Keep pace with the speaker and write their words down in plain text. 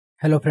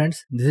Hello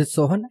friends, this is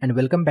Sohan and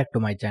welcome back to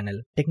my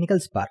channel Technical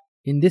Spark.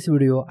 In this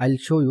video, I'll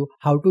show you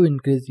how to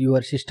increase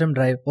your system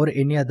drive or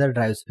any other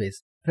drive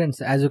space. Friends,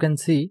 as you can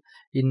see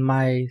in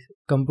my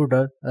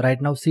computer,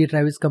 right now C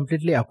drive is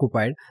completely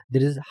occupied.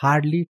 There is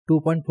hardly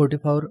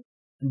 2.44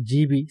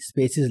 GB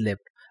spaces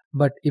left.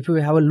 But if you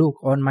have a look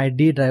on my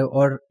D drive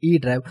or E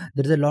drive,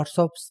 there is a lots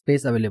of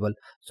space available.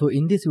 So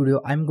in this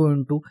video, I'm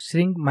going to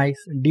shrink my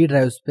D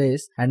drive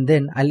space and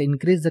then I'll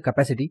increase the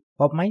capacity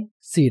of my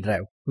C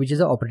drive, which is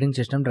an operating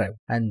system drive.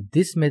 And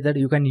this method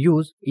you can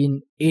use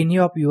in any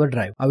of your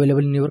drive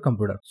available in your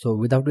computer. So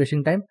without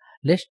wasting time,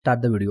 let's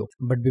start the video.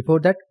 But before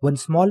that, one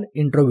small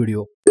intro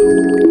video.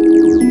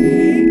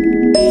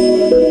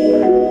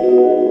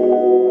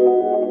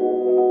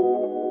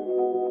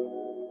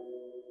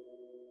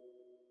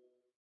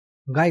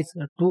 Guys,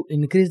 to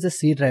increase the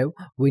C drive,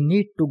 we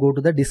need to go to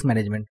the disk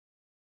management.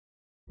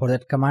 For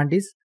that, command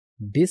is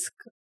disk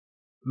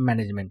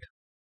management.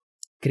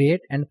 Create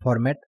and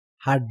format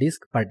hard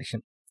disk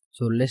partition.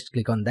 So let's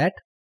click on that.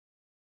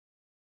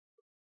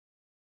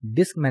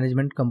 Disk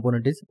management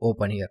component is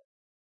open here.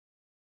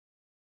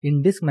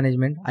 In disk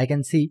management, I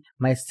can see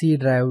my C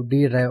drive,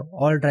 D drive,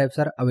 all drives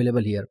are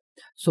available here.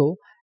 So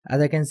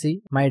as I can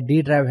see, my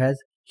D drive has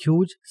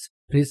huge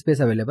free space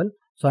available.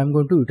 So I'm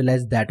going to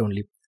utilize that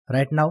only.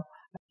 Right now,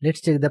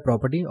 let's check the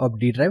property of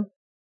D drive.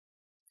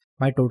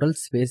 My total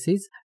space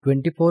is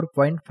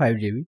 24.5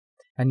 GB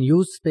and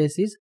used space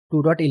is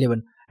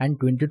 2.11 and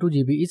 22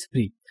 GB is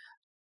free.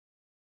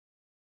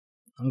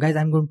 Guys,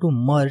 I'm going to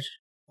merge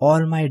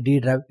all my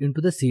D drive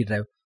into the C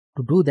drive.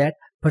 To do that,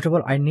 first of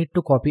all, I need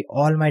to copy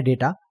all my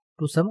data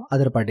to some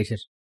other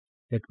partitions.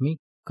 Let me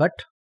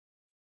cut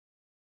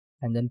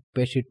and then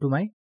paste it to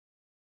my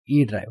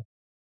E drive.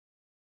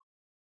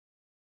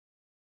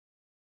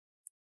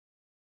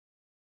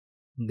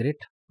 Great,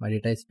 my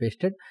data is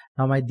pasted.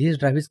 Now this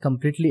drive is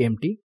completely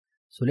empty.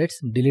 So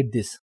let's delete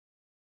this.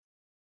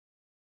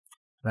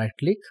 Right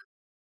click,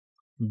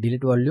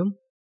 delete volume,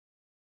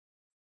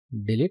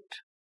 delete.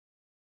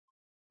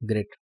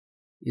 Great,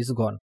 it's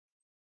gone.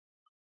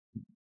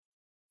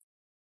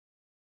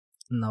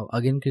 Now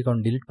again click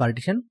on delete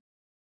partition.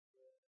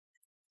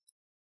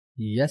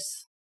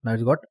 Yes, now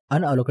it's got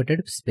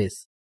unallocated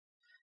space.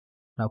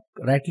 Now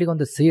right click on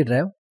the C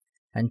drive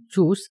and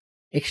choose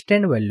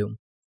extend volume.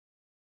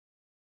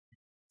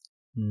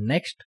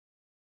 Next,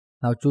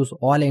 now choose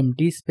all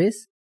empty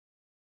space,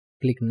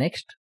 click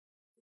next,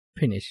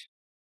 finish.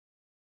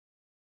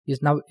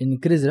 Is now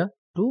increased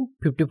to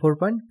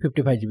 54.55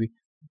 GB,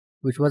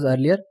 which was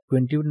earlier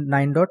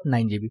 29.9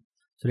 GB.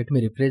 So let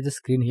me refresh the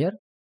screen here.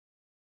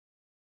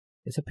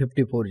 It's a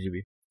 54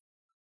 GB.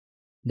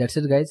 That's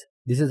it guys.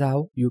 This is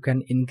how you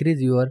can increase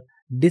your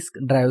disk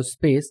drive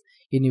space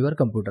in your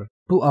computer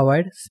to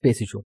avoid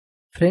space issue.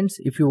 Friends,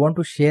 if you want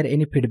to share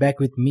any feedback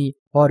with me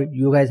or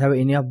you guys have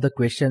any of the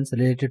questions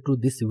related to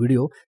this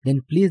video,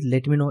 then please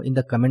let me know in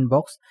the comment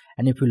box.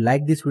 And if you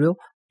like this video,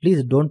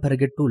 please don't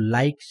forget to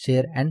like,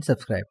 share and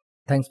subscribe.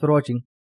 Thanks for watching.